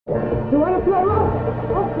You wanna play rough?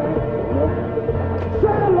 Okay.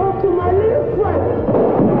 Say hello to my little friend.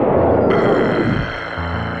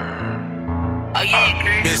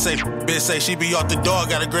 Bitch say she be off the door,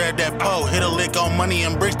 gotta grab that pole. Hit a lick on money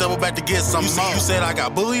and bricks, double back to get some more. You said I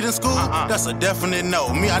got bullied in school? That's a definite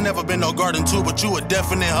no. Me, I never been no garden too, but you a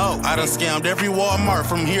definite hoe. I done scammed every Walmart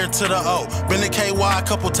from here to the O. Been to KY a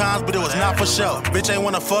couple times, but it was not for show. Bitch ain't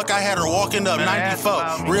wanna fuck, I had her walking up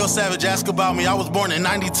 94. Real savage, ask about me, I was born in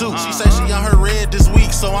 92. She said she on her red this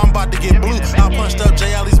week, so I'm about to get blue. I punched up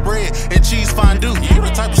J. Alley's bread and cheese fondue. You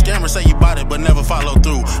the type of scammer say you bought it, but never follow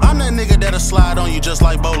through. I'm that nigga that'll slide on you just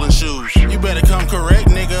like bowling shoes. You better come correct,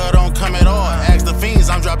 nigga, or don't come at all. Ask the fiends,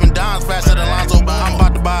 I'm dropping dimes faster than Lonzo Ball. I'm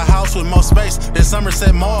about to buy a house with more space than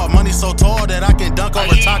Somerset Mall. Money so tall that I can dunk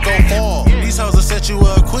over Taco Fall. These hoes will set you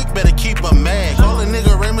up quick, better keep a mag. Call a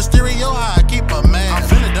nigga Rey Mysterio, how I keep a mag. I'm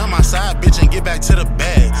finna dump my side bitch and get back to the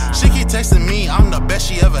bag. She keep texting me, I'm the best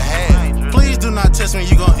she ever had. Please do not test me,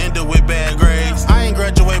 you gon' end up with bad grades. I ain't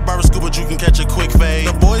graduate barber school, but you can catch a quick fade.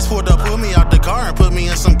 The boys pulled up, pulled me out the car and put me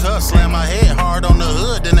in some cuffs. Slammed my head hard on the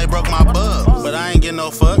hood, then they broke my bub. But I ain't get no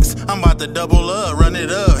fucks, I'm about to double up, run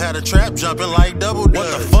it up. Had a trap jumping like double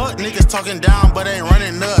dutch. What the fuck? Niggas talking down, but ain't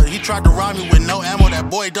running up. He tried to rob me with no ammo, that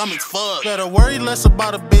boy dumb as fuck. Better worry less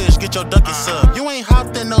about a bitch, get your ducky sub. You ain't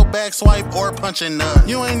hopped in no back swipe or punching up.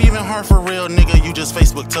 You ain't even hard for real, nigga, you just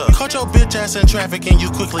Facebook tough. Caught your bitch ass in traffic and you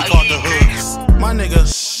quickly caught the hooks. My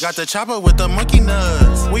nigga got the chopper with the monkey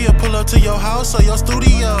nuts. We'll pull up to your house or your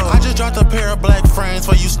studio. I just dropped a pair of black frames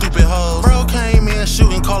for you stupid hoes. Bro came in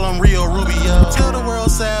shooting, call him Rio Rubio. Tell the world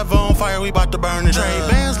Sav on fire, we bout to burn it up. Trey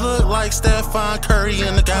Vans look like Stephen Curry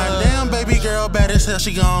in the goddamn baby girl bad as hell,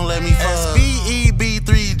 she gon' let me fuck.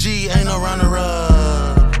 SBEB3G, ain't no runner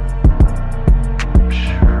up.